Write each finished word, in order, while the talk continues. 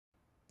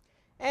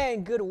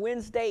And good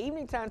Wednesday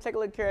evening time. Take a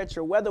look here at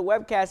your weather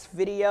webcast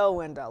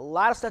video, and a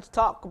lot of stuff to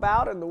talk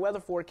about in the weather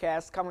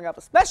forecast coming up,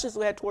 especially as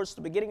we head towards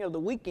the beginning of the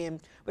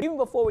weekend. But even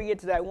before we get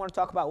to that, we want to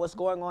talk about what's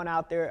going on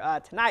out there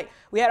tonight.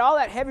 We had all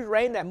that heavy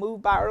rain that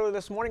moved by earlier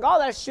this morning. All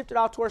that shifted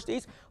off towards the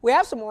east. We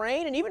have some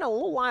rain and even a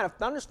little line of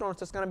thunderstorms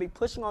that's going to be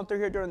pushing on through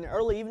here during the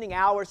early evening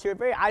hours here.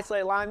 Very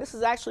isolated line. This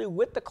is actually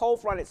with the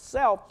cold front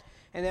itself.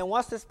 And then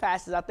once this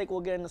passes, I think we'll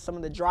get into some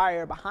of the dry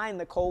air behind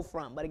the cold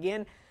front. But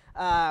again,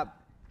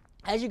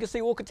 as you can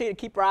see, we'll continue to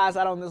keep our eyes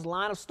out on this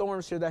line of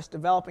storms here that's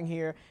developing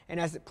here and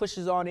as it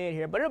pushes on in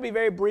here. But it'll be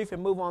very brief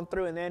and move on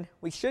through, and then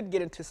we should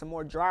get into some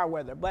more dry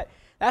weather. But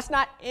that's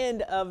not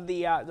end of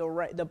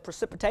the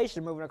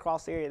precipitation moving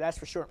across the area, that's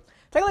for sure.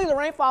 Take a look at the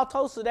rainfall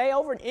totals today.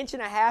 Over 1.5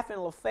 inches in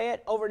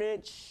Lafayette, over an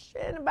inch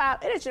and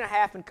about 1.5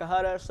 inches in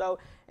Cohutta, so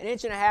 1.5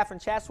 inches in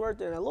Chatsworth,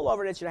 and a little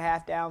over 1.5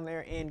 inches down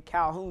there in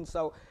Calhoun.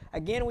 So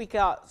again, we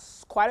got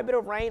quite a bit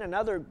of rain,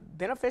 another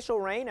beneficial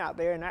rain out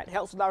there, and that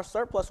helps with our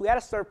surplus. We had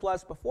a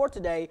surplus before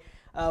today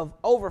of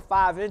over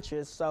 5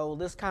 inches, so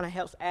this kind of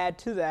helps add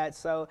to that.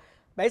 So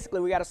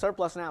basically, we got a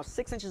surplus now of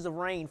 6 inches of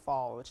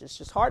rainfall, which is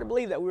just hard to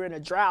believe that we were in a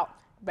drought.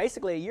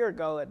 Basically, a year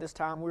ago at this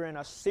time, we were in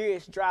a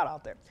serious drought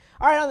out there.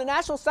 All right, on the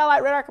National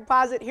Satellite Radar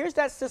Composite, here's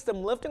that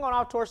system lifting on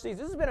off towards these.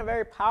 This has been a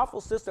very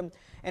powerful system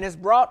and has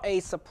brought a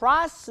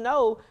surprise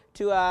snow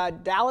to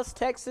Dallas,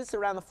 Texas,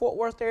 around the Fort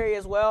Worth area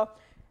as well.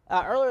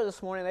 Earlier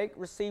this morning, they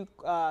received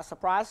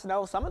surprise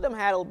snow. Some of them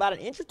had about 1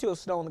 inch or 2 of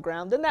snow on the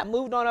ground. Then that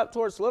moved on up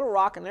towards Little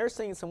Rock, and they're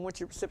seeing some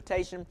winter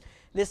precipitation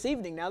this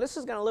evening. Now, this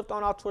is going to lift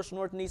on off towards the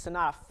north and east and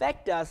not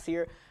affect us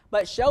here,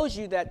 but shows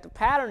you that the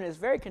pattern is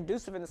very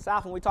conducive in the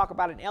south. When we talk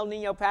about an El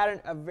Nino pattern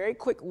of very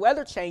quick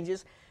weather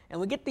changes, and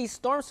we get these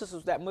storm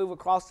systems that move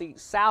across the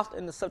south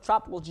in the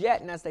subtropical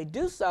jet, and as they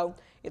do so,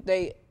 if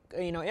they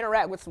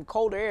interact with some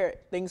cold air,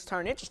 things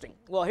turn interesting.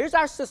 Well, here's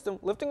our system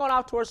lifting on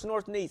off towards the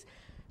north and east.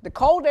 The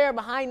cold air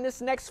behind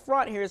this next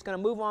front here is going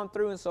to move on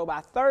through, and so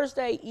by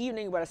Thursday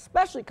evening, but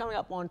especially coming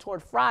up on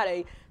toward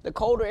Friday, the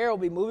colder air will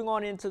be moving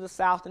on into the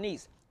south and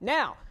east.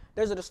 Now,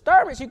 there's a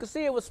disturbance. You can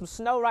see it with some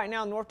snow right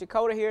now in North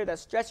Dakota here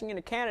that's stretching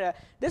into Canada.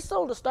 This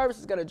little disturbance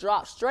is going to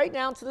drop straight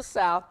down to the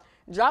south,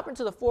 drop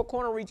into the Four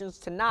Corner regions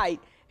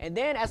tonight, and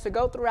then as we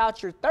go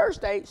throughout your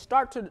Thursday,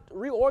 start to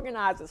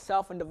reorganize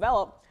itself and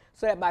develop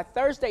so that by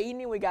Thursday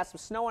evening, we got some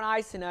snow and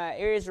ice in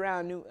areas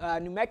around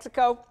New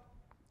Mexico,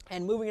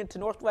 and moving into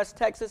northwest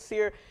Texas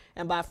here.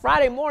 And by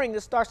Friday morning,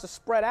 this starts to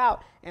spread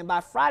out. And by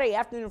Friday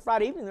afternoon and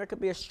Friday evening, there could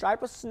be a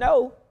stripe of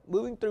snow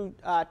moving through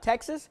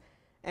Texas.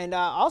 And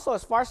also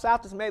as far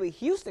south as maybe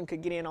Houston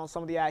could get in on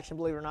some of the action,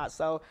 believe it or not.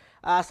 So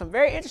some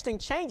very interesting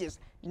changes.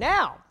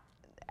 Now,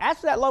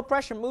 after that low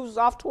pressure moves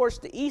off towards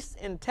the east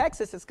in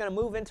Texas, it's going to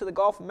move into the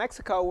Gulf of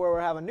Mexico, where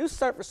we'll have a new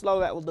surface low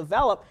that will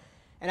develop.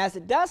 And as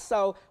it does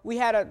so, we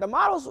had the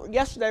models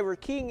yesterday were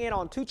keying in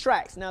on 2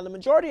 tracks. Now, the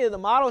majority of the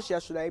models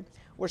yesterday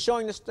were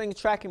showing this thing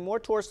tracking more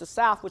towards the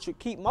south, which would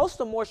keep most of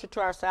the moisture to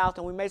our south,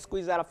 and we may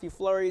squeeze out a few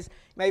flurries,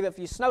 maybe a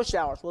few snow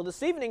showers. Well,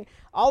 this evening,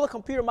 all the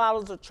computer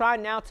models are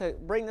trying now to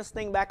bring this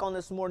thing back on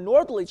this more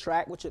northerly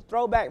track, which would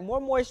throw back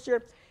more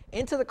moisture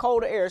into the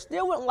colder air.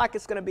 Still wouldn't like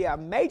it's going to be a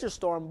major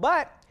storm,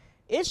 but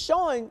it's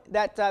showing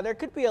that there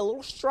could be a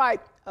little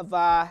stripe of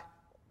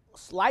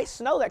light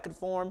snow that could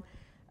form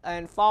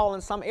and fall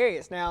in some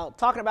areas. Now,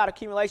 talking about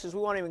accumulations,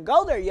 we won't even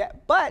go there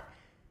yet, but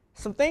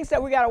some things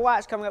that we got to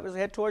watch coming up as we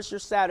head towards your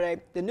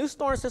Saturday. The new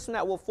storm system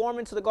that will form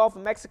into the Gulf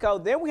of Mexico,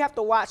 then we have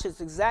to watch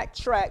its exact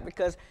track,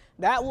 because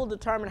that will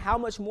determine how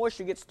much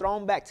moisture gets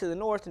thrown back to the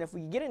north, and if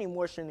we get any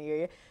moisture in the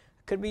area, it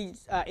could be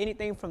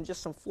anything from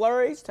just some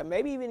flurries to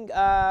maybe even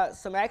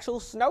some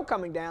actual snow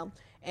coming down.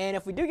 And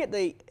if we do get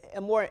the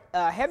more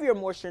heavier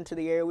moisture into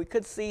the area, we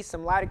could see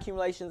some light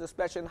accumulations,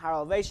 especially in the higher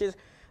elevations.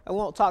 I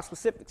won't talk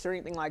specifics or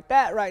anything like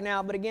that right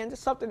now, but again,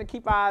 just something to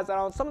keep our eyes out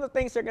on. Some of the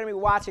things they're going to be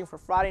watching for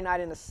Friday night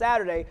into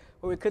Saturday,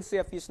 where we could see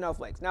a few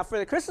snowflakes. Now, for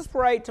the Christmas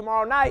parade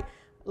tomorrow night,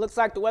 looks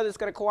like the weather's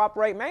going to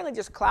cooperate, mainly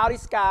just cloudy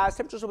skies.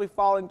 Temperatures will be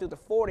falling through the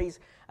 40s,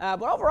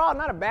 but overall,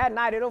 not a bad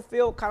night. It'll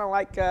feel kind of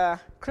like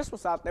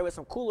Christmas out there with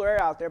some cooler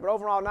air out there, but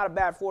overall, not a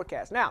bad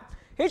forecast. Now,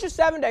 here's your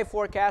 7-day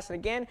forecast, and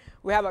again,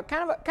 we have a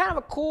kind of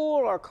a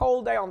cool or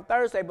cold day on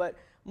Thursday, but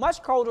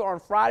much colder on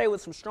Friday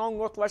with some strong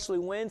northwesterly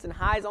winds and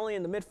highs only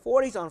in the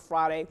mid-40s on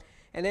Friday.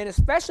 And then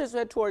especially as we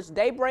head towards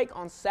daybreak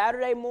on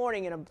Saturday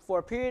morning, and for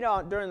a period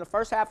during the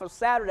first half of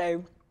Saturday,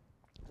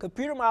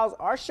 computer models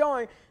are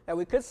showing that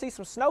we could see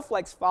some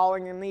snowflakes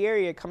falling in the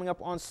area coming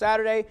up on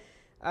Saturday.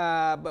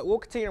 But we'll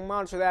continue to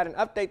monitor that and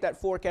update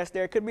that forecast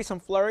there. It could be some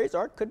flurries,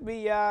 or it could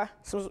be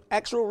some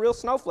actual real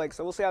snowflakes.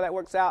 So we'll see how that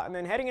works out. And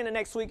then heading into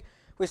next week,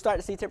 we start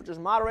to see temperatures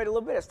moderate a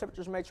little bit, as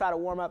temperatures may try to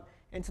warm up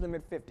into the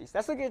mid-50s.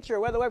 That's looking at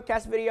your weather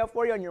webcast video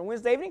for you on your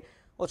Wednesday evening.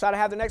 We'll try to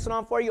have the next one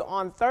on for you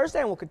on Thursday,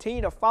 and we'll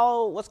continue to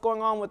follow what's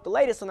going on with the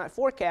latest on that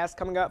forecast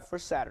coming up for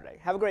Saturday.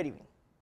 Have a great evening.